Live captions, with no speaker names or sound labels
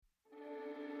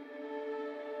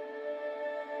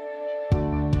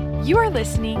You are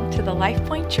listening to the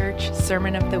LifePoint Church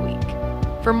Sermon of the Week.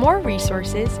 For more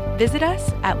resources, visit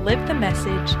us at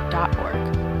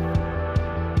livethemessage.org.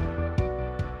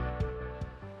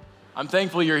 I'm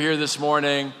thankful you're here this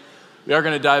morning. We are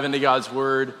going to dive into God's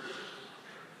Word.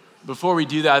 Before we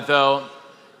do that, though,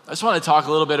 I just want to talk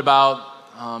a little bit about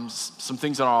some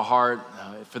things on our heart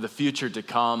for the future to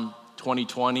come.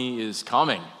 2020 is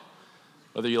coming.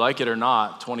 Whether you like it or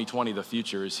not, 2020, the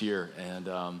future is here.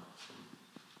 And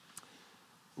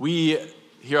we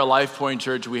here at LifePoint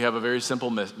Church, we have a very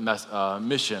simple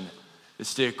mission.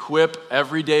 It's to equip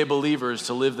everyday believers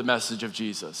to live the message of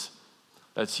Jesus.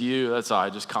 That's you, that's I,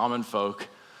 just common folk.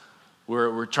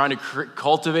 We're trying to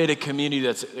cultivate a community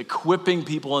that's equipping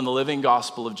people in the living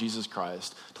gospel of Jesus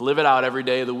Christ to live it out every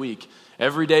day of the week,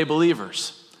 everyday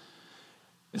believers.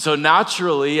 And so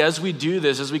naturally, as we do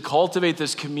this, as we cultivate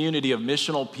this community of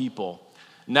missional people,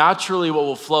 naturally what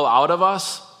will flow out of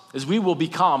us is we will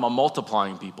become a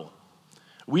multiplying people.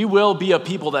 We will be a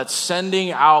people that's sending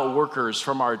out workers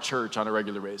from our church on a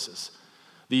regular basis.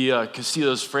 The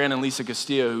Castillos, Fran and Lisa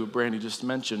Castillo, who Brandy just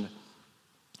mentioned,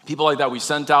 people like that we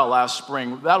sent out last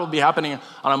spring. That will be happening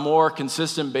on a more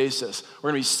consistent basis.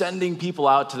 We're going to be sending people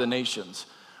out to the nations,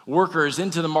 workers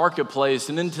into the marketplace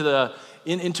and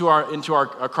into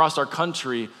our across our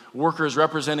country, workers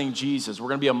representing Jesus. We're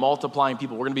going to be a multiplying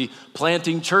people. We're going to be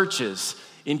planting churches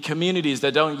in communities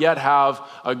that don't yet have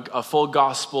a full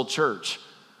gospel church.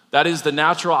 That is the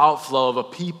natural outflow of a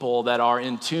people that are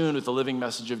in tune with the living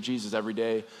message of Jesus every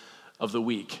day of the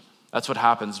week. That's what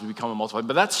happens when we become a multiplying.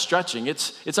 But that's stretching.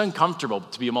 It's uncomfortable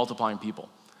to be a multiplying people.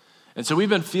 And so we've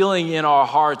been feeling in our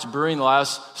hearts, brewing the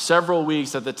last several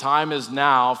weeks, that the time is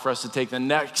now for us to take the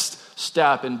next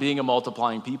step in being a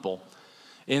multiplying people.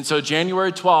 And so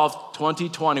January 12th,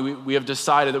 2020, we have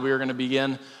decided that we are going to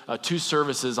begin 2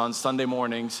 services on Sunday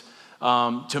mornings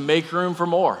to make room for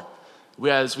more.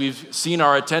 As we've seen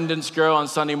our attendance grow on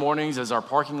Sunday mornings, as our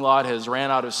parking lot has ran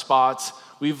out of spots,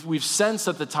 we've sensed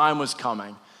that the time was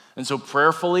coming. And so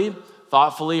prayerfully,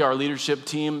 thoughtfully, our leadership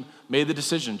team made the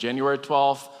decision. January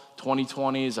 12th,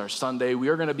 2020 is our Sunday. We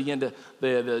are going to begin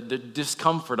the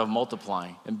discomfort of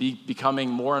multiplying and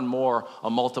becoming more and more a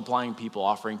multiplying people,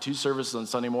 offering 2 services on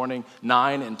Sunday morning,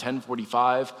 9 and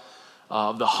 10:45.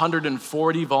 Of the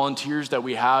 140 volunteers that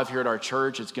we have here at our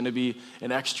church, it's going to be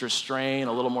an extra strain,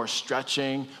 a little more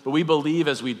stretching. But we believe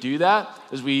as we do that,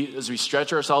 as we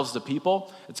stretch ourselves to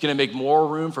people, it's going to make more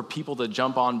room for people to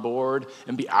jump on board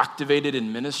and be activated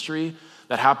in ministry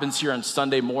that happens here on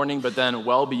Sunday morning, but then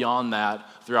well beyond that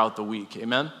throughout the week.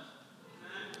 Amen?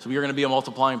 So we are going to be a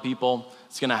multiplying people.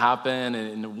 It's going to happen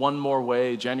in one more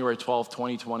way, January 12th,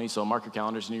 2020. So mark your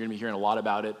calendars, and you're going to be hearing a lot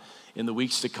about it in the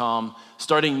weeks to come.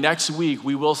 Starting next week,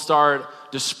 we will start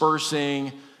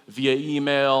dispersing via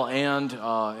email and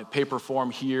paper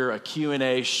form here, a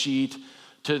Q&A sheet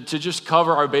to just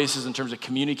cover our bases in terms of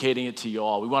communicating it to you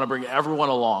all. We want to bring everyone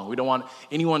along. We don't want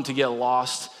anyone to get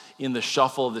lost in the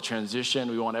shuffle of the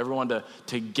transition. We want everyone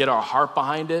to get our heart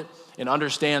behind it and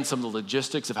understand some of the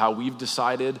logistics of how we've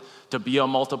decided to be a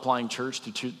multiplying church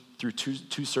through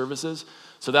two services.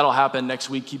 So that'll happen next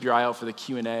week. Keep your eye out for the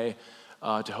Q&A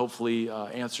to hopefully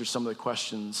answer some of the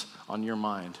questions on your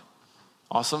mind.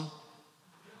 Awesome?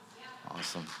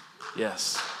 Awesome.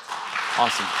 Yes.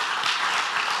 Awesome.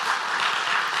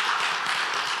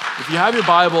 If you have your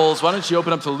Bibles, why don't you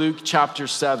open up to Luke chapter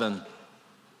 7.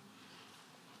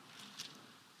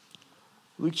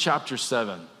 Luke chapter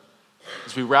 7.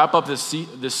 As we wrap up this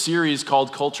series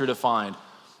called Culture Defined.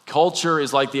 Culture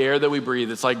is like the air that we breathe.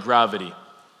 It's like gravity.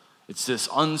 It's this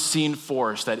unseen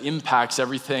force that impacts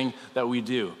everything that we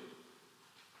do.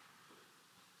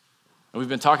 And we've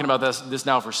been talking about this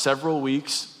now for several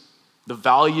weeks. The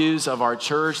values of our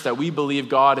church that we believe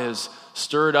God has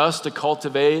stirred us to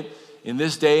cultivate in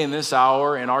this day, in this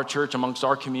hour, in our church, amongst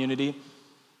our community.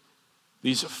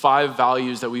 These 5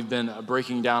 values that we've been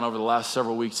breaking down over the last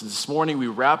several weeks. This morning we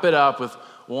wrap it up with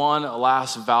one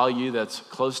last value that's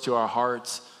close to our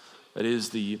hearts. That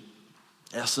is the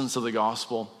essence of the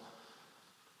gospel.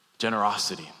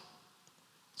 Generosity.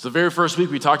 So the very first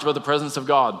week we talked about the presence of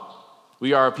God.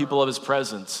 We are a people of his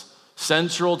presence.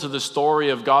 Central to the story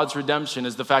of God's redemption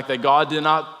is the fact that God did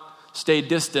not stay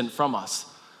distant from us,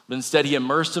 but instead he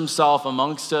immersed himself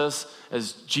amongst us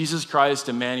as Jesus Christ,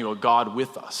 Emmanuel, God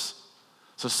with us.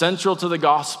 So central to the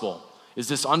gospel is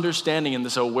this understanding and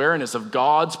this awareness of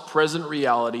God's present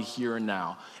reality here and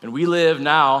now. And we live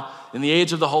now in the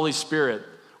age of the Holy Spirit,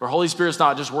 where Holy Spirit's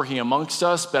not just working amongst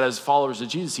us, but as followers of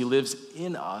Jesus, he lives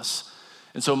in us.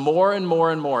 And so more and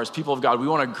more and more as people of God, we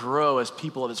want to grow as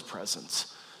people of his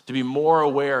presence, to be more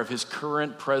aware of his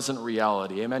current, present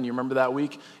reality. Amen? You remember that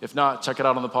week? If not, check it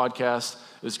out on the podcast.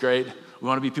 It was great. We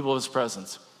want to be people of his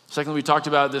presence. Secondly, we talked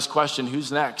about this question,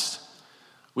 who's next?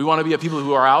 We want to be a people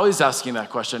who are always asking that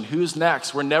question, who's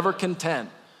next? We're never content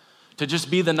to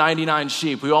just be the 99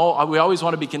 sheep. We always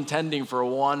want to be contending for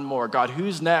one more. God,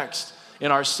 who's next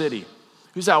in our city?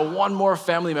 Who's that one more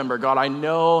family member? God, I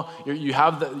know you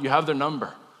have their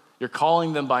number. You're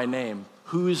calling them by name.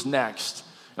 Who's next?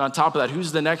 And on top of that,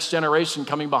 who's the next generation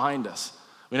coming behind us?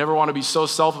 We never want to be so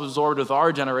self-absorbed with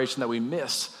our generation that we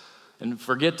miss and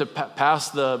forget to pass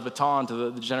the baton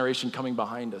to the generation coming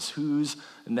behind us. Who's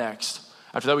next?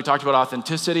 After that, we talked about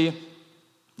authenticity,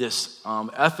 this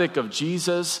ethic of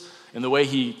Jesus and the way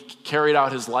he carried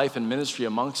out his life and ministry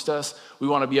amongst us. We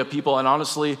want to be a people, and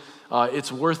honestly,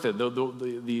 it's worth it.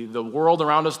 The world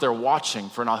around us, they're watching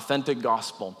for an authentic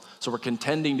gospel. So we're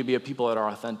contending to be a people that are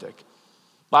authentic.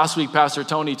 Last week, Pastor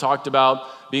Tony talked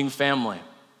about being family.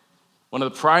 One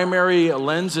of the primary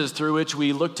lenses through which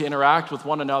we look to interact with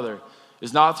one another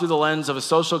is not through the lens of a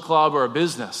social club or a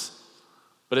business,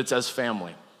 but it's as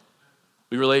family.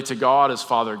 We relate to God as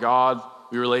Father God.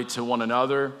 We relate to one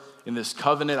another in this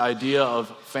covenant idea of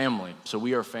family. So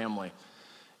we are family.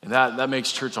 And that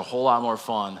makes church a whole lot more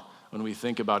fun when we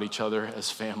think about each other as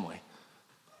family.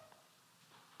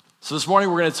 So this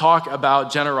morning we're going to talk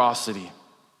about generosity.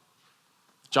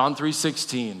 John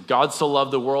 3:16, God so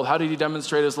loved the world. How did he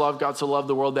demonstrate his love? God so loved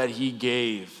the world that he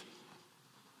gave.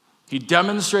 He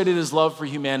demonstrated his love for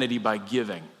humanity by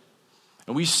giving.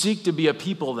 And we seek to be a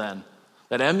people then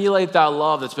that emulate that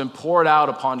love that's been poured out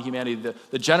upon humanity,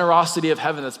 the generosity of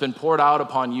heaven that's been poured out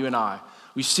upon you and I.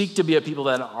 We seek to be a people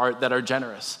that are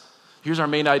generous. Here's our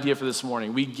main idea for this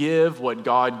morning. We give what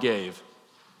God gave.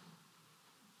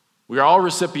 We are all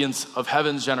recipients of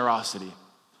heaven's generosity.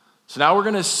 So now we're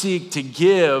going to seek to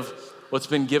give what's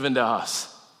been given to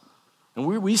us. And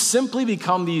we simply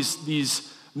become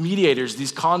these mediators,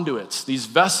 these conduits, these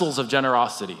vessels of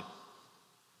generosity.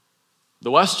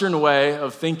 The Western way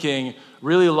of thinking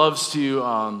really loves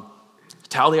to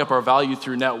tally up our value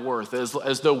through net worth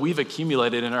as though we've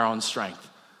accumulated in our own strength.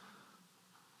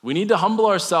 We need to humble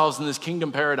ourselves in this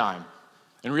kingdom paradigm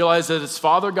and realize that it's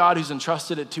Father God who's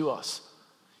entrusted it to us.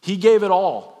 He gave it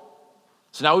all.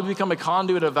 So now we become a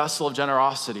conduit, a vessel of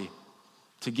generosity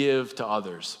to give to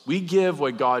others. We give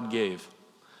what God gave.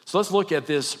 So let's look at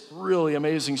this really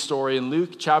amazing story in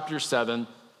Luke chapter 7,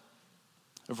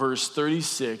 verse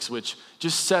 36, which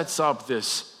just sets up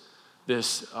this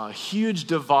huge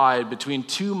divide between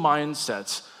two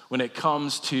mindsets when it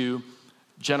comes to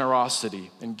generosity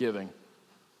and giving.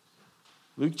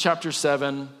 Luke chapter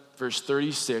 7, verse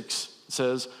 36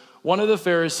 says, one of the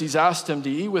Pharisees asked him to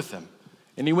eat with him.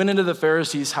 And he went into the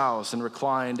Pharisee's house and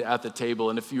reclined at the table.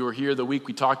 And if you were here the week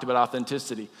we talked about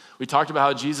authenticity, we talked about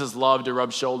how Jesus loved to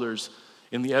rub shoulders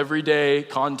in the everyday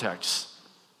context,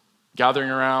 gathering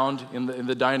around in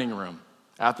the dining room,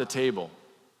 at the table.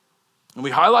 And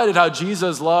we highlighted how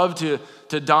Jesus loved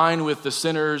to dine with the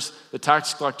sinners, the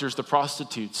tax collectors, the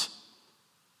prostitutes.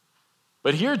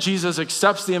 But here Jesus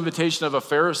accepts the invitation of a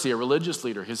Pharisee, a religious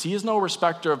leader, because he is no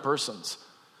respecter of persons.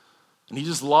 And he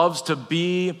just loves to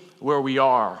be where we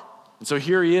are. And so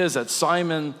here he is at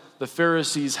Simon the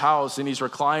Pharisee's house, and he's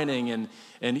reclining in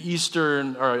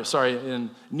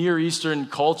Near Eastern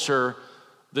culture.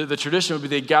 The tradition would be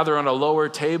they gather on a lower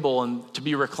table, and to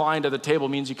be reclined at the table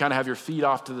means you kind of have your feet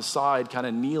off to the side, kind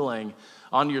of kneeling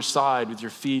on your side with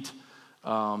your feet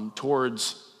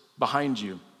towards behind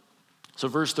you. So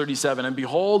verse 37, and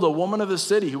behold, a woman of the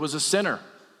city who was a sinner.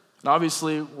 And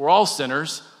obviously, we're all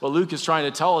sinners. What Luke is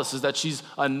trying to tell us is that she's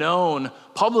a known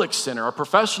public sinner, a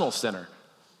professional sinner,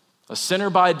 a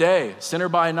sinner by day, sinner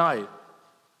by night.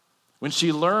 When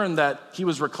she learned that he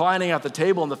was reclining at the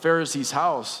table in the Pharisee's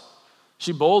house,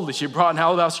 she brought an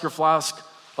alabaster flask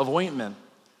of ointment,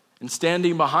 and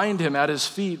standing behind him at his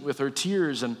feet with her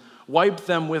tears, and wiped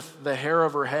them with the hair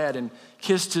of her head, and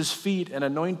kissed his feet and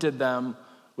anointed them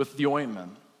with the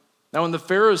ointment. Now when the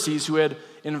Pharisees who had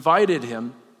invited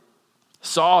him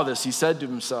saw this, he said to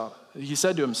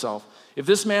himself, if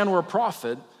this man were a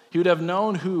prophet, he would have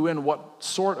known who and what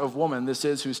sort of woman this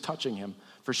is who's touching him,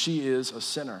 for she is a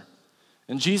sinner.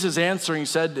 And Jesus answering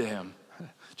said to him,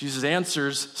 Jesus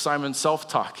answers Simon's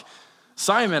self-talk,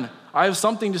 Simon, I have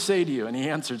something to say to you. And he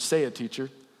answered, say it, teacher.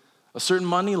 A certain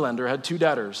moneylender had two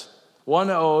debtors.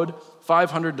 One owed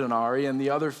 500 denarii and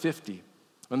the other 50.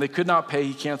 When they could not pay,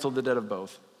 he canceled the debt of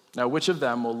both. Now which of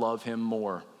them will love him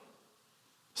more?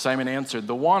 Simon answered,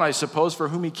 the one, I suppose, for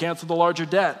whom he canceled the larger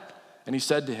debt. And he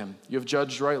said to him, you have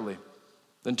judged rightly.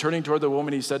 Then turning toward the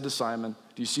woman, he said to Simon,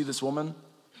 do you see this woman?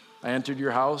 I entered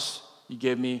your house. You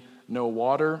gave me no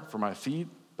water for my feet,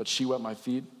 but she wet my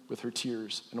feet with her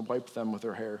tears and wiped them with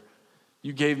her hair.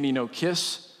 You gave me no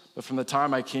kiss, but from the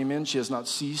time I came in, she has not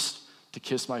ceased to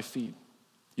kiss my feet.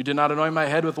 You did not anoint my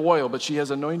head with oil, but she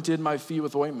has anointed my feet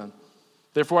with ointment.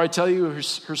 Therefore I tell you,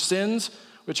 her sins,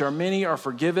 which are many, are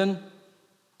forgiven,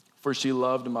 for she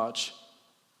loved much.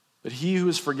 But he who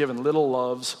is forgiven little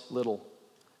loves little.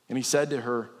 And he said to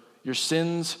her, your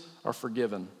sins are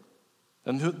forgiven.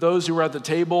 And those who were at the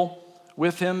table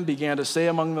with him began to say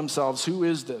among themselves, who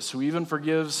is this who even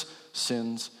forgives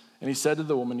sins? And he said to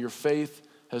the woman, your faith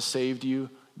has saved you.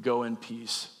 Go in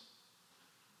peace.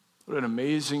 What an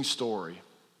amazing story.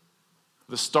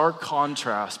 The stark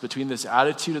contrast between this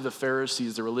attitude of the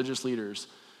Pharisees, the religious leaders,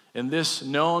 and this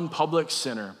known public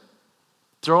sinner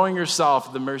throwing herself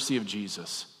at the mercy of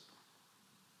Jesus.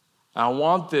 And I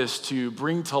want this to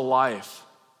bring to life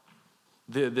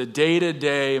the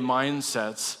day-to-day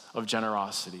mindsets of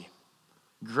generosity.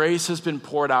 Grace has been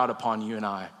poured out upon you and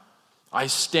I. I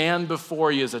stand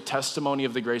before you as a testimony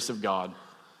of the grace of God.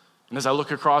 And as I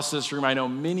look across this room, I know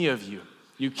many of you,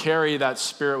 you carry that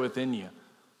spirit within you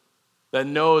that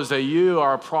knows that you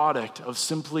are a product of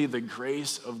simply the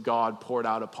grace of God poured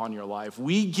out upon your life.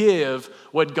 We give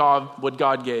what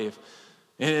God gave.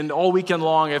 And all weekend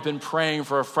long, I've been praying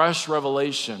for a fresh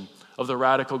revelation of the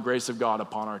radical grace of God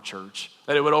upon our church,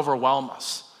 that it would overwhelm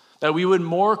us, that we would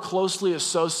more closely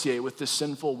associate with this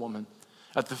sinful woman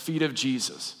at the feet of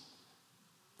Jesus,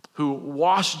 who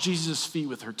washed Jesus' feet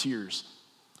with her tears,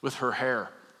 with her hair.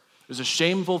 It was a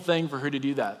shameful thing for her to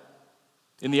do that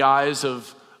in the eyes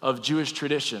of Jewish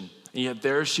tradition. And yet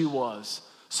there she was,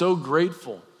 so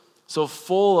grateful, so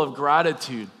full of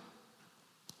gratitude,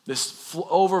 this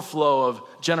overflow of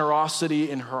generosity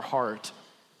in her heart.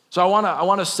 So I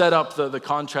want to set up the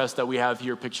contrast that we have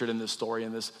here pictured in this story,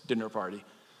 in this dinner party.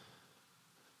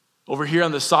 Over here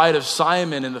on the side of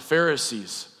Simon and the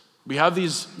Pharisees, we have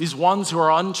these ones who are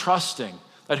untrusting,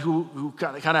 that who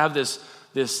kind of have this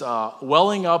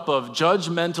welling up of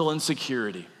judgmental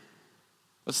insecurity.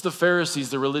 That's the Pharisees,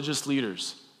 the religious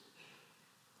leaders.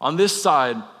 On this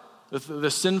side,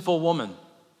 the sinful woman,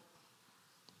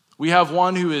 we have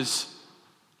one who's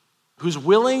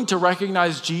willing to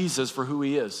recognize Jesus for who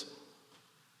he is.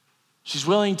 She's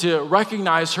willing to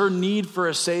recognize her need for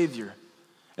a Savior.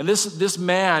 And this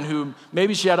man who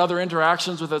maybe she had other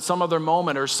interactions with at some other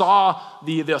moment or saw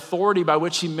the authority by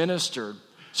which he ministered,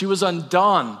 she was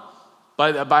undone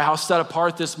by how set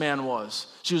apart this man was.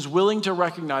 She was willing to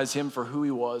recognize him for who he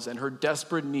was and her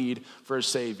desperate need for a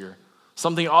Savior,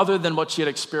 something other than what she had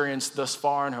experienced thus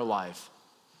far in her life.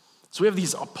 So we have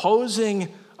these opposing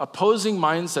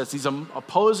mindsets, these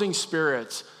opposing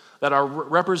spirits that are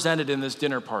represented in this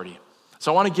dinner party.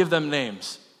 So I want to give them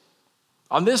names.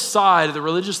 On this side, the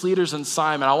religious leaders and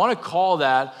Simon, I want to call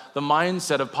that the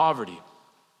mindset of poverty.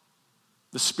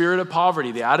 The spirit of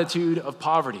poverty, the attitude of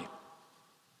poverty.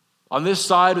 On this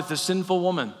side with the sinful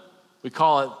woman, we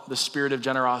call it the spirit of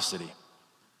generosity.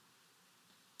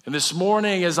 And this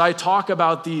morning, as I talk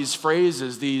about these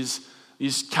phrases, these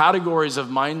categories of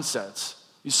mindsets,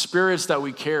 these spirits that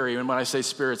we carry, and when I say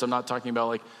spirits, I'm not talking about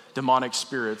like demonic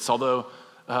spirits, although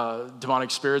demonic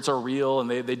spirits are real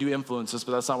and they do influence us,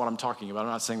 but that's not what I'm talking about.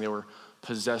 I'm not saying they were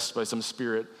possessed by some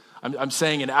spirit. I'm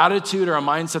saying an attitude or a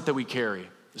mindset that we carry,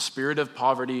 the spirit of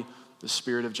poverty, the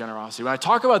spirit of generosity. When I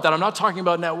talk about that, I'm not talking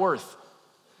about net worth.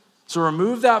 So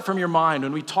remove that from your mind.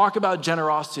 When we talk about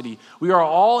generosity, we are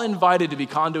all invited to be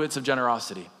conduits of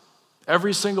generosity.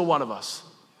 Every single one of us.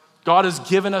 God has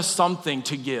given us something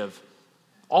to give.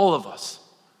 All of us.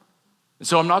 And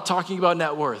so I'm not talking about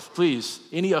net worth. Please,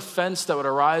 any offense that would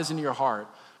arise in your heart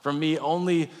from me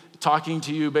only talking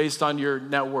to you based on your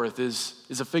net worth is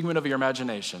a figment of your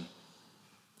imagination.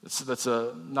 That's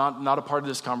not a part of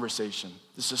this conversation.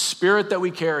 This is a spirit that we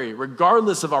carry,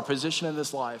 regardless of our position in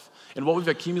this life and what we've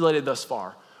accumulated thus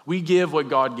far. We give what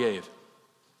God gave.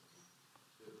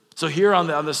 So here on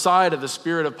the side of the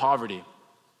spirit of poverty,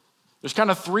 there's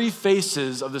kind of three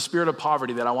faces of the spirit of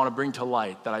poverty that I want to bring to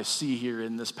light that I see here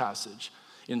in this passage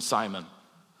in Simon.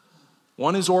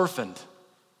 One is orphaned.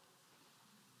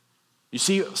 You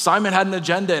see, Simon had an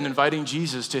agenda in inviting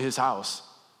Jesus to his house.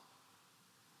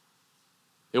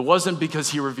 It wasn't because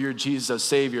he revered Jesus as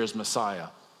Savior, as Messiah.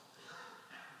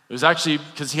 It was actually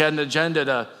because he had an agenda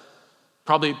to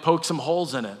probably poke some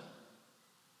holes in it,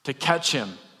 to catch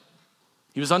him.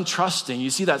 He was untrusting. You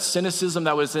see that cynicism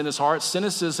that was in his heart?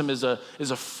 Cynicism is a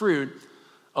fruit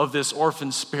of this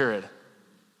orphan spirit.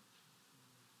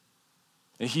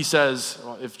 And he says,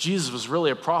 well, if Jesus was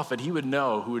really a prophet, he would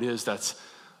know who it is that's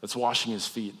washing his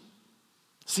feet.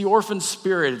 See, orphan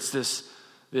spirit, it's this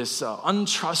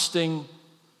untrusting,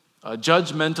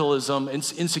 judgmentalism,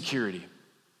 insecurity.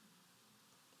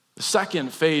 The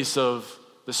second face of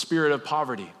the spirit of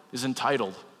poverty is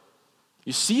entitled.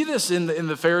 You see this in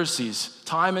the Pharisees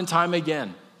time and time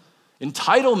again.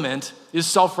 Entitlement is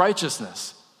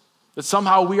self-righteousness, that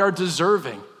somehow we are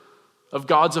deserving of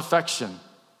God's affection,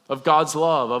 of God's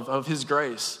love, of his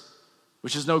grace,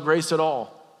 which is no grace at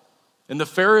all. And the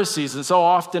Pharisees, and so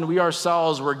often we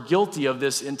ourselves were guilty of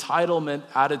this entitlement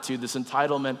attitude, this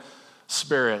entitlement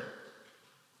spirit.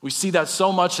 We see that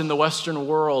so much in the Western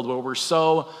world where we're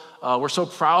so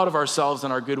proud of ourselves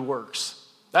and our good works.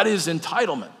 That is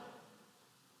entitlement.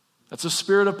 That's a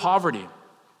spirit of poverty.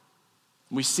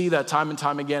 We see that time and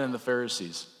time again in the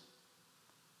Pharisees.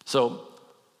 So,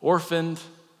 orphaned,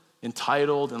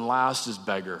 entitled, and last is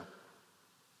beggar.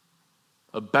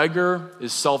 A beggar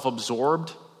is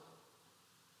self-absorbed,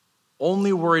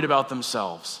 only worried about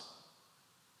themselves.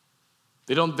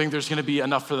 They don't think there's going to be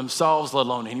enough for themselves, let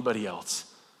alone anybody else.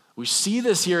 We see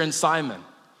this here in Simon.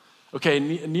 Okay,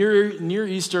 Near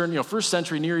Eastern, first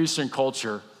century Near Eastern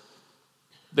culture,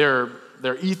 their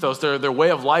ethos, their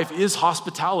way of life is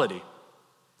hospitality.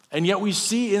 And yet we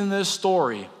see in this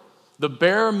story, the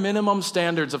bare minimum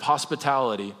standards of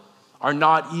hospitality are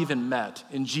not even met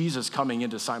in Jesus coming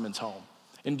into Simon's home.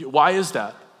 And why is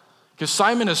that? Because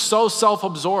Simon is so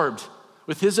self-absorbed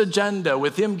with his agenda,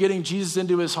 with him getting Jesus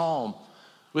into his home,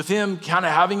 with him kind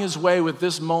of having his way with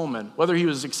this moment, whether he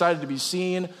was excited to be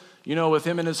seen, with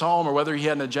him in his home, or whether he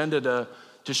had an agenda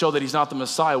to show that he's not the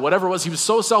Messiah. Whatever it was, he was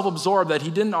so self-absorbed that he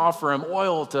didn't offer him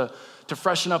oil to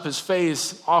freshen up his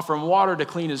face, offer him water to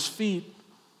clean his feet,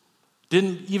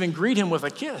 didn't even greet him with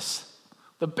a kiss.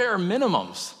 The bare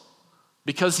minimums,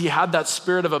 because he had that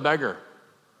spirit of a beggar.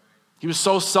 He was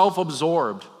so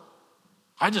self-absorbed.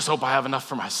 I just hope I have enough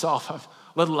for myself,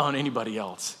 let alone anybody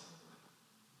else.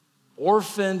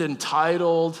 Orphaned,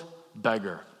 entitled,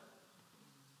 beggar.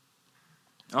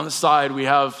 On the side, we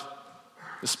have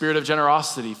the spirit of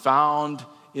generosity found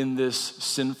in this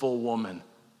sinful woman.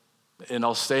 And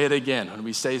I'll say it again, when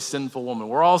we say sinful woman,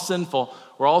 we're all sinful,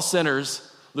 we're all sinners.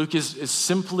 Luke is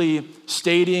simply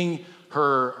stating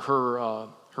her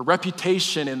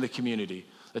reputation in the community,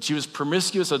 that she was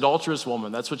promiscuous, adulterous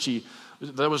woman.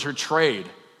 That was her trade,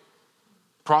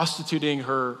 prostituting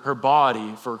her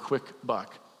body for a quick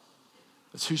buck.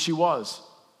 That's who she was.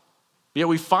 Yet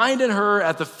we find in her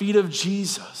at the feet of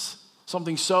Jesus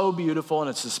something so beautiful, and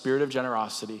it's the spirit of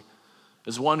generosity,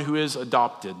 as one who is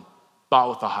adopted, bought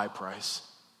with a high price.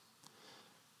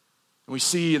 And we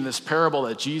see in this parable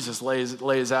that Jesus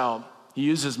lays out, he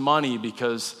uses money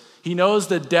because he knows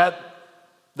the debt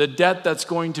that's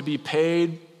going to be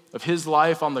paid of his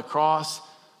life on the cross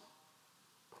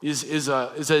is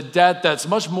a debt that's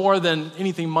much more than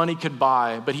anything money could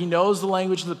buy, but he knows the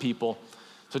language of the people.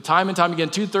 So time and time again,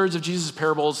 2/3 of Jesus'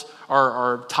 parables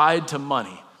are tied to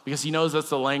money because he knows that's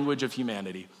the language of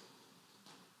humanity.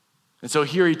 And so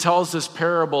here he tells this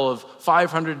parable of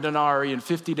 500 denarii and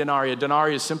 50 denarii. A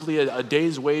denarii is simply a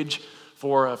day's wage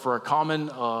for a common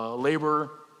laborer.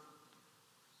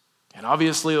 And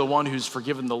obviously the one who's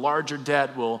forgiven the larger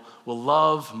debt will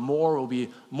love more, will be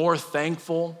more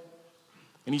thankful.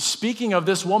 And he's speaking of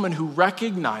this woman who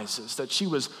recognizes that she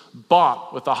was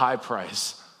bought with a high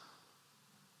price.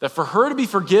 That for her to be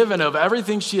forgiven of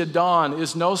everything she had done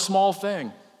is no small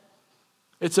thing.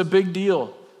 It's a big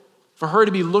deal. For her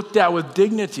to be looked at with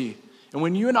dignity. And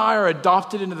when you and I are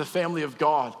adopted into the family of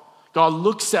God, God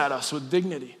looks at us with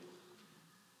dignity.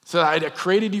 So I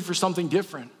created you for something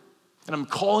different. And I'm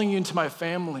calling you into my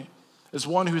family as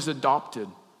one who's adopted.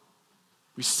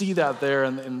 We see that there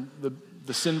in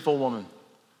the sinful woman.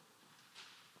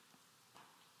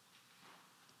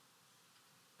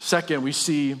 Second, we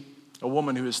see a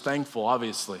woman who is thankful,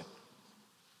 obviously.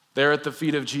 There at the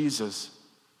feet of Jesus.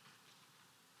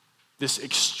 This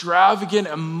extravagant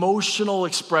emotional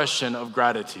expression of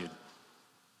gratitude.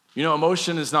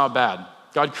 Emotion is not bad.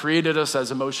 God created us as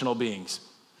emotional beings.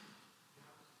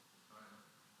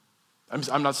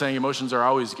 I'm not saying emotions are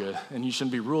always good, and you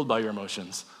shouldn't be ruled by your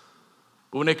emotions.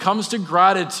 But when it comes to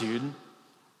gratitude,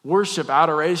 worship,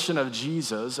 adoration of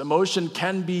Jesus, emotion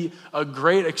can be a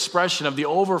great expression of the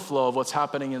overflow of what's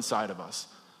happening inside of us.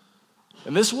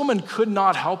 And this woman could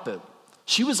not help it.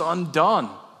 She was undone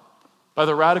by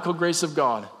the radical grace of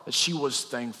God, that she was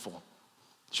thankful.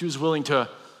 She was willing to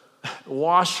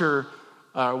wash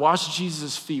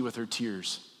Jesus' feet with her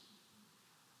tears.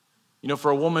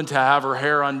 For a woman to have her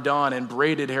hair undone and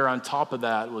braided hair on top of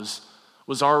that was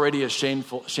already a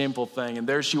shameful thing. And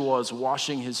there she was,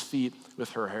 washing his feet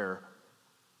with her hair.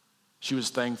 She was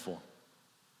thankful.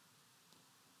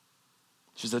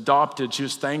 She's adopted, she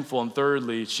was thankful, and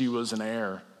thirdly, she was an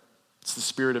heir. It's the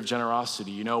spirit of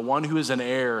generosity. One who is an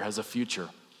heir has a future.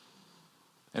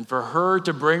 And for her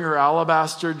to bring her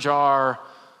alabaster jar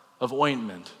of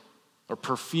ointment or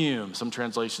perfume, some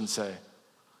translations say,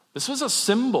 this was a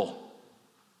symbol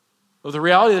of the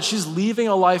reality that she's leaving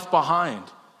a life behind.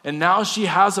 And now she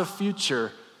has a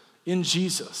future in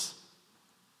Jesus.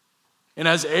 And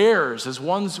as heirs, as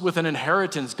ones with an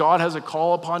inheritance, God has a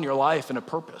call upon your life and a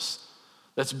purpose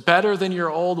that's better than your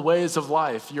old ways of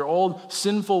life. Your old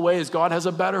sinful ways, God has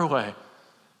a better way.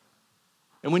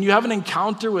 And when you have an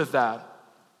encounter with that,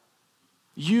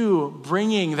 you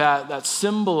bringing that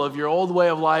symbol of your old way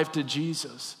of life to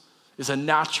Jesus is a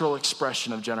natural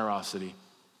expression of generosity.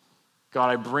 God,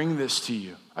 I bring this to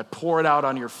you. I pour it out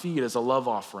on your feet as a love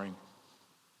offering.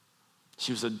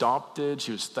 She was adopted,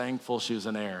 she was thankful, she was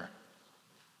an heir.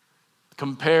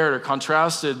 Compared or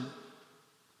contrasted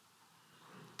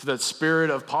to that spirit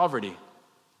of poverty,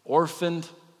 orphaned,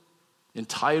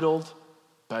 entitled,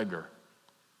 beggar.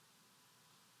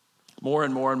 More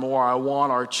and more and more, I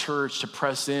want our church to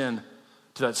press in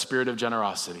to that spirit of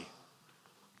generosity.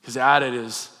 Because added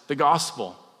is the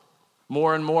gospel.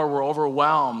 More and more, we're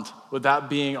overwhelmed with that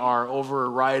being our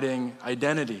overriding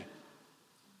identity.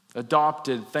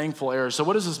 Adopted, thankful heirs. So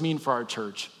what does this mean for our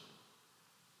church?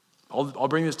 I'll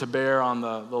bring this to bear on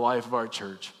the life of our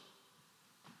church.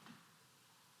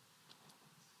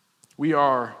 We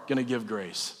are going to give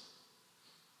grace.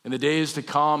 In the days to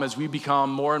come, as we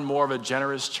become more and more of a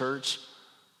generous church,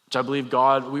 which I believe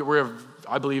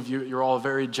I believe you're all a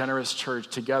very generous church.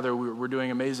 Together, we're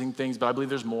doing amazing things, but I believe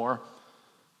there's more.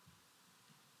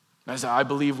 As I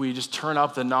believe we just turn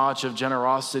up the notch of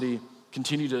generosity,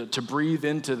 continue to breathe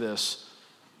into this,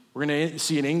 we're going to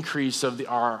see an increase of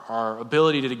our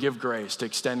ability to give grace, to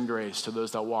extend grace to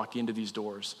those that walk into these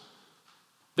doors.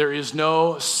 There is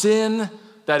no sin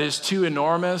that is too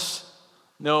enormous,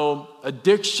 no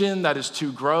addiction that is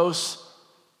too gross,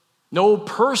 no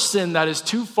person that is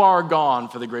too far gone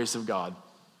for the grace of God.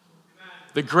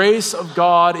 The grace of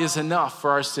God is enough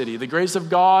for our city. The grace of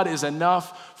God is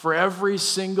enough for every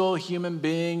single human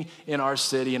being in our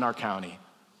city, in our county.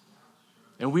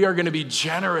 And we are going to be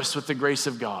generous with the grace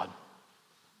of God.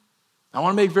 I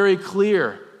want to make very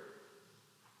clear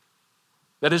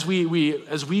that as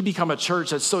we become a church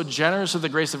that's so generous with the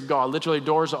grace of God, literally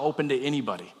doors are open to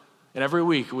anybody. And every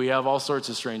week we have all sorts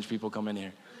of strange people come in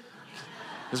here.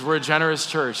 Because we're a generous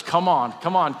church. Come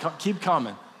on, keep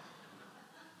coming.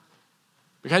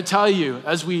 But can I tell you,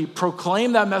 as we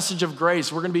proclaim that message of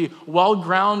grace, we're going to be well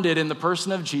grounded in the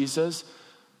person of Jesus,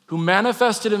 who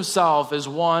manifested himself as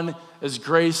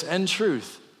grace and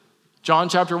truth. John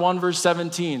chapter 1, verse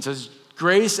 17 says,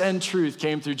 grace and truth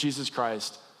came through Jesus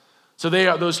Christ. So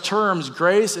those terms,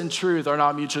 grace and truth, are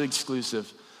not mutually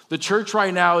exclusive. The church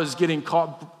right now is getting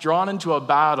drawn into a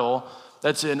battle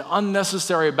that's an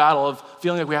unnecessary battle of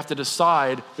feeling like we have to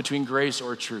decide between grace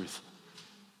or truth.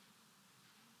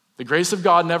 The grace of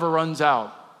God never runs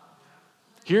out.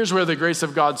 Here's where the grace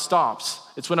of God stops.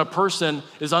 It's when a person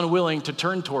is unwilling to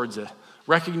turn towards it,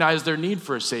 recognize their need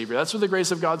for a Savior. That's where the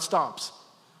grace of God stops.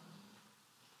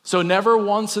 So never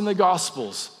once in the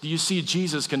Gospels do you see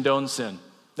Jesus condone sin.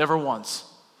 Never once.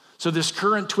 So this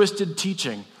current twisted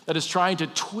teaching that is trying to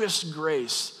twist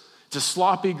grace, to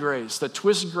sloppy grace, that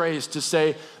twists grace to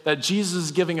say that Jesus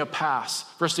is giving a pass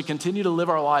for us to continue to live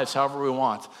our lives however we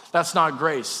want. That's not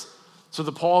grace. So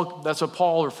that's what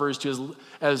Paul refers to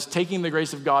as taking the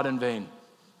grace of God in vain.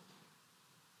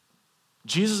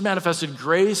 Jesus manifested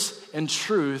grace and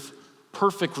truth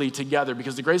perfectly together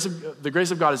because the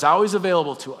grace of God is always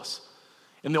available to us.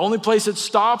 And the only place it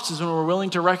stops is when we're willing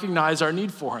to recognize our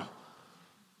need for him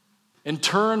and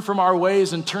turn from our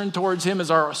ways and turn towards him as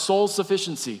our sole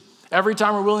sufficiency. Every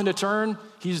time we're willing to turn,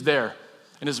 he's there,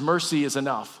 and his mercy is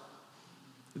enough.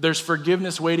 There's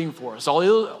forgiveness waiting for us. I'll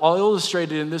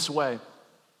illustrate it in this way,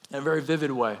 in a very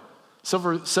vivid way.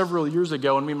 Several years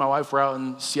ago, when me and my wife were out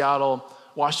in Seattle,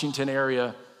 Washington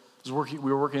area, we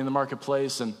were working in the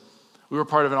marketplace, and we were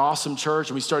part of an awesome church,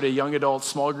 and we started a young adult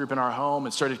small group in our home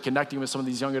and started connecting with some of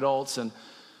these young adults, and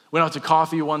went out to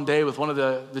coffee one day with one of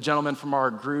the gentlemen from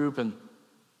our group, and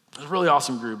it was a really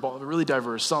awesome group, really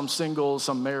diverse. Some single,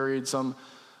 some married, some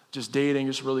just dating,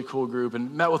 just a really cool group,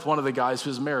 and met with one of the guys who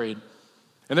was married.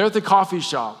 And they're at the coffee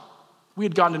shop. We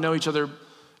had gotten to know each other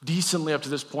decently up to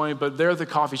this point, but there at the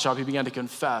coffee shop, he began to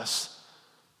confess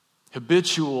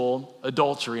habitual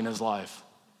adultery in his life.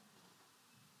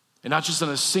 And not just in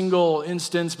a single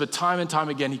instance, but time and time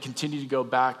again, he continued to go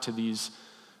back to these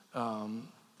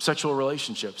sexual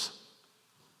relationships.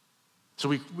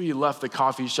 So we left the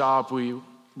coffee shop, we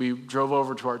drove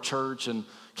over to our church and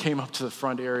came up to the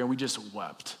front area, and we just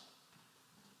wept.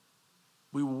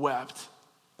 We wept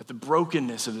at the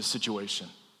brokenness of the situation.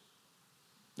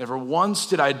 Never once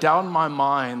did I doubt in my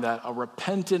mind that a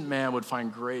repentant man would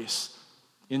find grace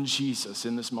in Jesus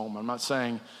in this moment. I'm not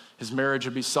saying his marriage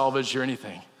would be salvaged or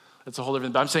anything. That's a whole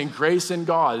different thing. But I'm saying grace in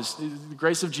God, the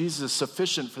grace of Jesus is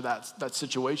sufficient for that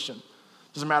situation.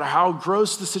 Doesn't matter how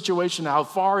gross the situation, how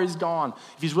far he's gone.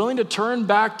 If he's willing to turn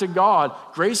back to God,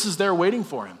 grace is there waiting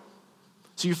for him.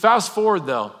 So you fast forward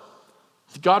though.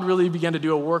 God really began to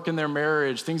do a work in their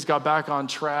marriage. Things got back on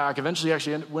track. Eventually,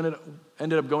 actually,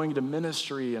 ended up going into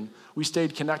ministry, and we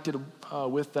stayed connected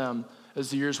with them as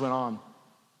the years went on.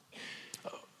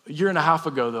 A year and a half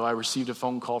ago, though, I received a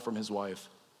phone call from his wife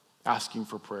asking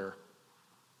for prayer.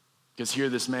 Because here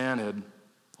this man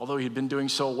although he had been doing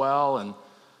so well and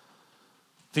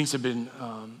things had been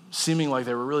seeming like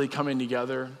they were really coming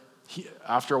together,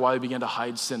 after a while he began to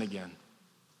hide sin again,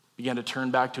 began to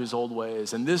turn back to his old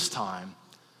ways. And this time,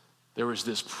 there was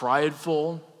this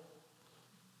prideful,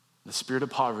 the spirit of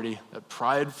poverty, that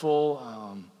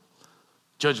prideful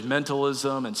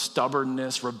judgmentalism and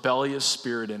stubbornness, rebellious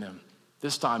spirit in him.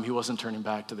 This time, he wasn't turning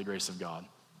back to the grace of God.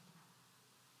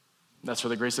 That's where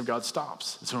the grace of God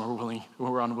stops. It's when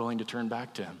we're unwilling to turn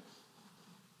back to him.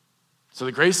 So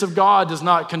the grace of God does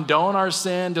not condone our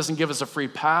sin, doesn't give us a free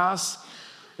pass.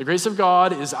 The grace of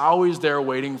God is always there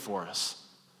waiting for us.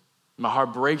 My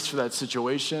heart breaks for that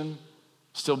situation.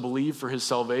 Still believe for his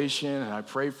salvation, and I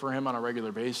pray for him on a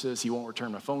regular basis. He won't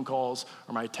return my phone calls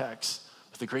or my texts.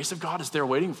 But the grace of God is there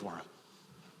waiting for him.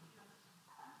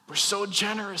 We're so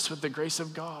generous with the grace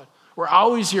of God. We're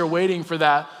always here waiting for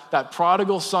that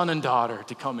prodigal son and daughter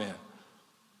to come in,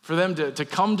 for them to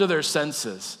come to their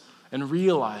senses and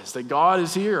realize that God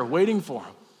is here waiting for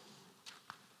them.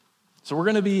 So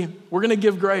we're going to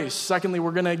give grace. Secondly,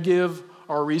 we're going to give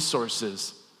our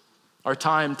resources, our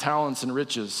time, talents, and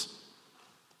riches.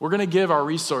 We're going to give our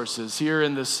resources. Here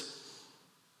in this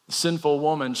sinful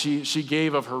woman, she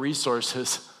gave of her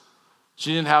resources.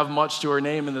 She didn't have much to her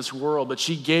name in this world, but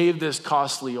she gave this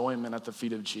costly ointment at the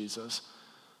feet of Jesus.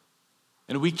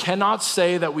 And we cannot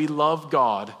say that we love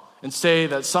God and say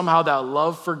that somehow that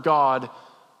love for God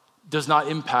does not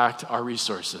impact our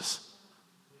resources.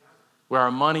 Where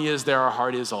our money is, there our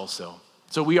heart is also.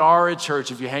 So we are a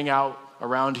church. If you hang out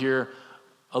around here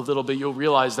a little bit, you'll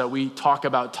realize that we talk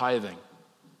about tithing.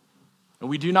 And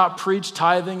we do not preach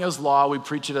tithing as law, we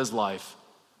preach it as life.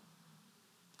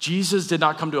 Jesus did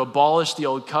not come to abolish the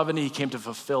old covenant, he came to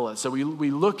fulfill it. So we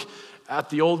look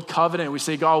at the old covenant and we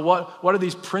say, God, what are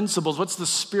these principles? What's the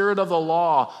spirit of the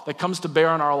law that comes to bear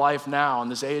on our life now in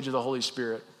this age of the Holy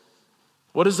Spirit?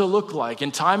 What does it look like?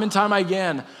 And time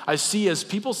again, I see as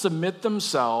people submit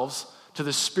themselves to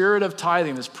the spirit of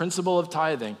tithing, this principle of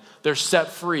tithing, they're set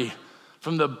free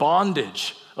from the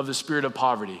bondage of the spirit of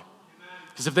poverty.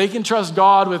 Because if they can trust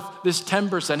God with this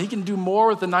 10%, he can do more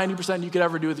with the 90% you could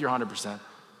ever do with your 100%.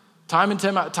 Time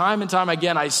and time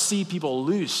again, I see people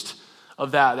loosed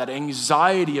of that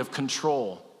anxiety of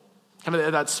control, kind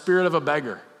of that spirit of a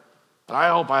beggar. But I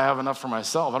hope I have enough for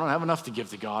myself. I don't have enough to give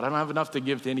to God. I don't have enough to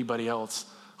give to anybody else.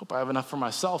 I hope I have enough for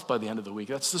myself by the end of the week.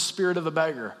 That's the spirit of the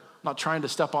beggar. I'm not trying to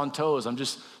step on toes. I'm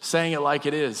just saying it like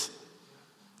it is.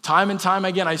 Time and time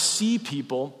again, I see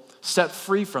people set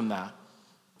free from that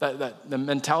the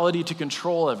mentality to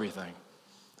control everything.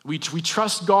 We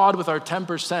trust God with our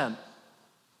 10%.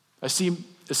 I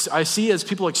see as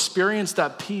people experience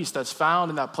that peace that's found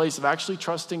in that place of actually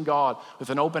trusting God with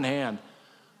an open hand,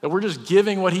 that we're just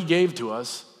giving what he gave to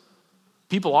us.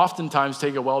 People oftentimes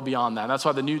take it well beyond that. And that's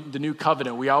why the new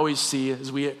covenant, we always see,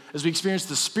 as we experience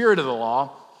the spirit of the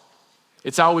law,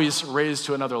 it's always raised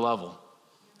to another level.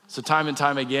 So time and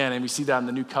time again, and we see that in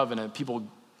the new covenant, people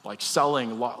like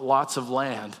selling lots of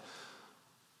land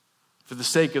for the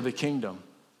sake of the kingdom.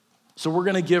 So we're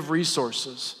going to give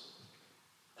resources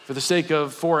for the sake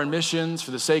of foreign missions, for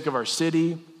the sake of our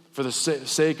city, for the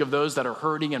sake of those that are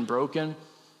hurting and broken.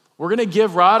 We're going to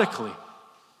give radically.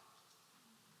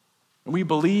 And we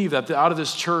believe that out of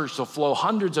this church will flow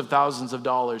hundreds of thousands of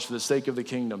dollars for the sake of the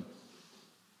kingdom.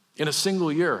 In a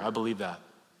single year, I believe that.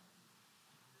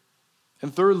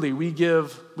 And thirdly, we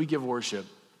give worship.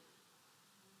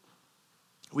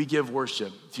 We give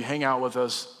worship. If you hang out with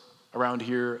us around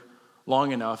here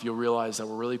long enough, you'll realize that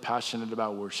we're really passionate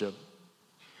about worship.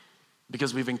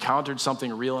 Because we've encountered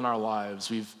something real in our lives.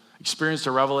 We've experienced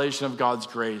a revelation of God's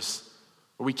grace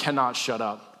where we cannot shut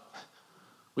up.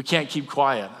 We can't keep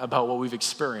quiet about what we've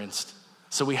experienced.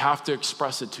 So we have to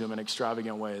express it to him in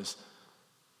extravagant ways.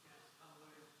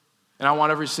 And I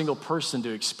want every single person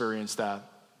to experience that.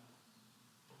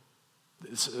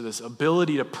 This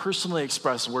ability to personally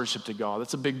express worship to God.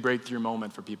 That's a big breakthrough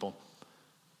moment for people.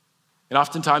 And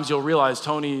oftentimes you'll realize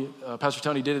Pastor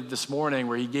Tony did it this morning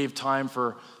where he gave time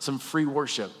for some free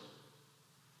worship.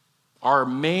 Our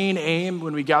main aim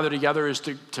when we gather together is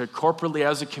to corporately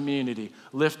as a community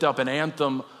lift up an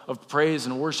anthem of praise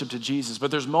and worship to Jesus.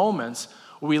 But there's moments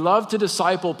where we love to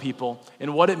disciple people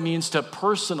in what it means to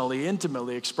personally,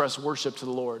 intimately express worship to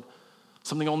the Lord.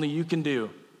 Something only you can do.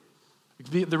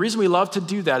 The reason we love to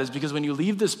do that is because when you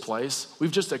leave this place,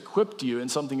 we've just equipped you in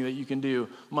something that you can do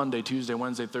Monday, Tuesday,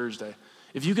 Wednesday, Thursday.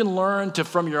 If you can learn to,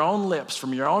 from your own lips,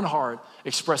 from your own heart,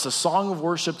 express a song of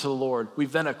worship to the Lord,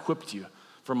 we've then equipped you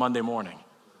for Monday morning.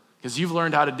 Because you've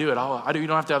learned how to do it. You don't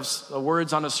have to have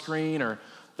words on a screen or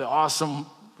the awesome,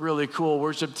 really cool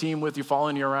worship team with you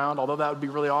following you around, although that would be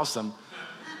really awesome.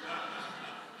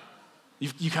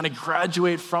 You kind of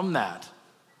graduate from that.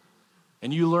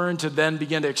 And you learn to then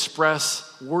begin to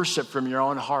express worship from your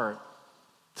own heart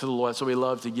to the Lord. So we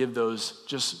love to give those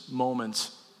just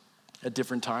moments at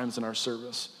different times in our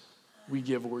service. We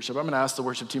give worship. I'm going to ask the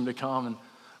worship team to come and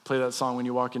play that song when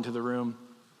you walk into the room.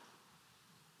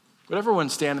 Would everyone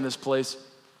stand in this place?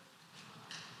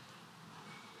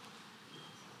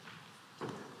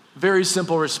 Very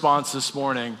simple response this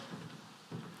morning.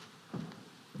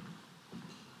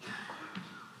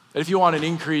 If you want an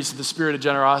increase of the spirit of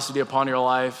generosity upon your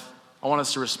life, I want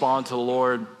us to respond to the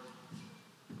Lord.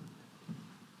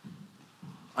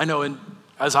 I know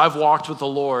as I've walked with the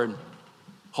Lord,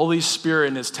 Holy Spirit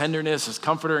in his tenderness, his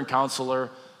comforter and counselor,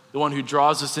 the one who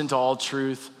draws us into all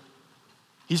truth,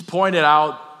 he's pointed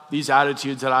out these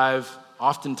attitudes that I've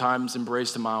oftentimes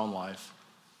embraced in my own life,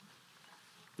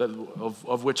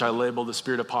 of which I label the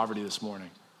spirit of poverty this morning.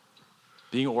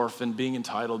 Being orphaned, being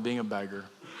entitled, being a beggar.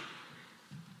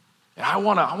 And I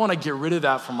want to get rid of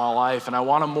that from my life, and I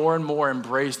want to more and more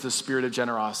embrace the spirit of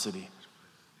generosity,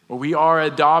 where we are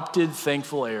adopted,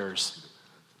 thankful heirs.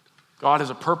 God has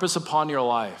a purpose upon your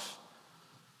life.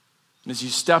 And as you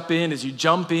step in, as you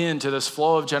jump into this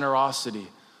flow of generosity,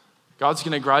 God's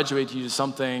going to graduate you to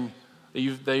something that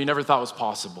you never thought was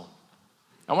possible.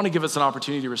 I want to give us an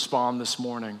opportunity to respond this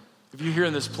morning. If you're here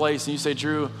in this place and you say,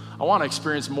 Drew, I want to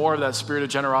experience more of that spirit of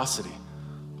generosity.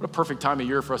 What a perfect time of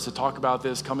year for us to talk about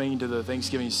this coming into the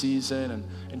Thanksgiving season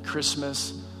and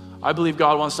Christmas. I believe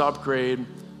God wants to upgrade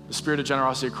the spirit of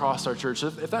generosity across our church.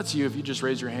 If that's you, if you just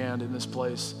raise your hand in this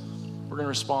place, we're going to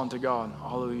respond to God.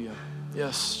 Hallelujah.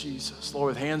 Yes, Jesus. Lord,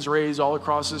 with hands raised all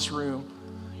across this room,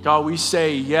 God, we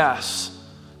say yes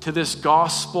to this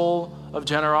gospel of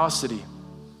generosity.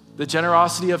 The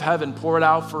generosity of heaven poured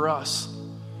out for us.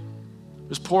 It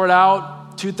was poured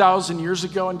out 2,000 years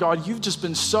ago, and God, you've just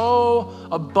been so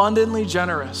abundantly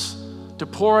generous to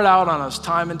pour it out on us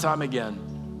time and time again,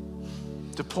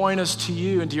 to point us to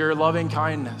you and to your loving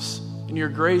kindness and your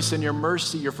grace and your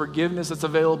mercy, your forgiveness that's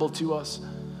available to us.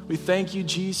 We thank you,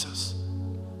 Jesus.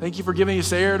 Thank you for giving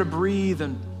us air to breathe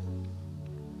and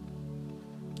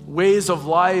ways of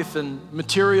life and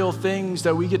material things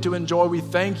that we get to enjoy. We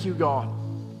thank you, God.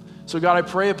 So God, I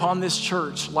pray upon this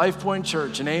church, Life Point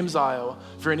Church in Ames, Iowa,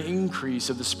 for an increase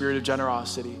of the spirit of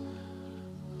generosity.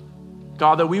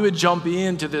 God, that we would jump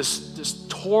into this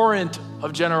torrent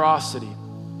of generosity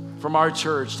from our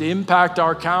church to impact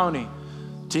our county,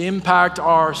 to impact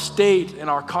our state and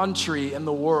our country and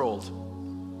the world.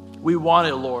 We want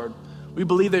it, Lord. We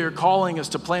believe that you're calling us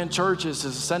to plant churches,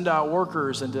 to send out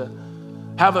workers, and to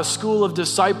have a school of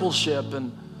discipleship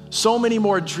and so many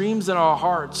more dreams in our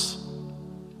hearts.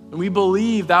 And we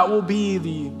believe that will be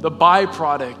the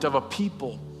byproduct of a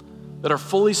people that are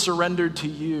fully surrendered to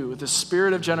you with the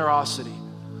spirit of generosity,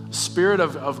 a spirit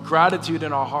of gratitude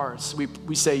in our hearts.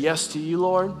 We say yes to you,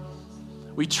 Lord.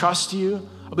 We trust you.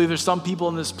 I believe there's some people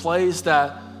in this place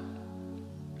that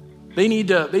they need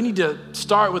to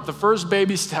start with the first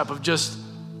baby step of just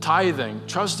tithing,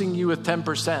 trusting you with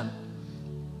 10%.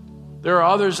 There are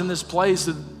others in this place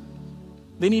that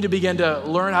they need to begin to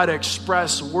learn how to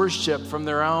express worship from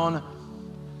their own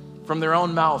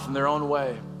mouth, in their own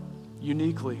way,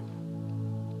 uniquely.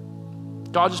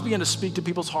 God, just begin to speak to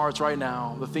people's hearts right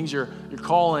now, the things you're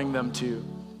calling them to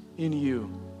in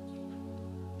you.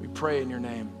 We pray in your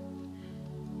name.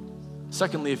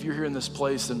 Secondly, if you're here in this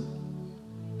place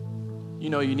and you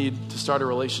know you need to start a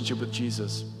relationship with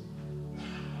Jesus,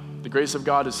 the grace of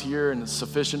God is here and it's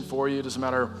sufficient for you. It doesn't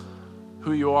matter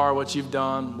who you are, what you've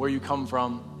done, where you come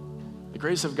from. The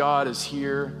grace of God is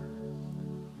here.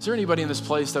 Is there anybody in this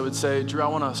place that would say, Drew, I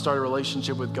want to start a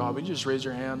relationship with God? Would you just raise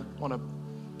your hand? I want to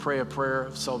pray a prayer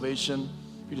of salvation.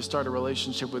 You just start a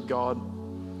relationship with God.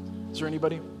 Is there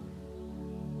anybody?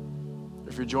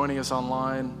 If you're joining us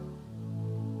online,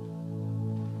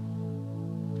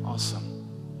 awesome.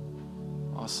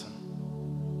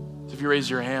 So if you raise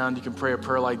your hand, you can pray a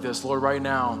prayer like this. Lord, right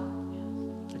now,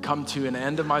 I come to an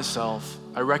end of myself.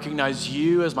 I recognize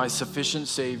you as my sufficient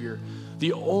Savior,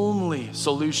 the only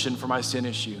solution for my sin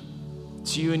issue.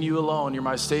 It's you and you alone. You're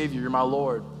my Savior. You're my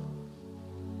Lord.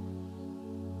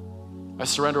 I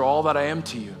surrender all that I am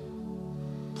to you.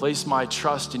 Place my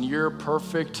trust in your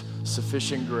perfect,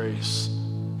 sufficient grace.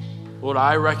 Lord,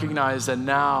 I recognize that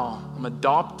now I'm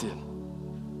adopted.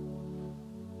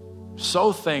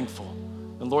 So thankful.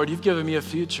 And Lord, you've given me a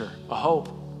future, a hope.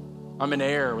 I'm an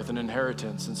heir with an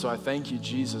inheritance. And so I thank you,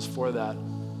 Jesus, for that.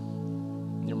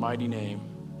 In your mighty name,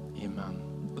 amen.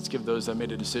 Let's give those that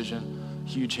made a decision a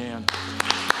huge hand.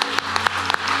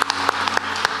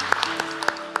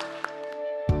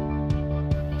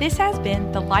 This has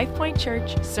been the LifePoint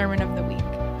Church Sermon of the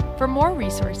Week. For more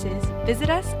resources,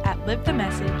 visit us at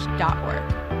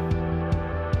livethemessage.org.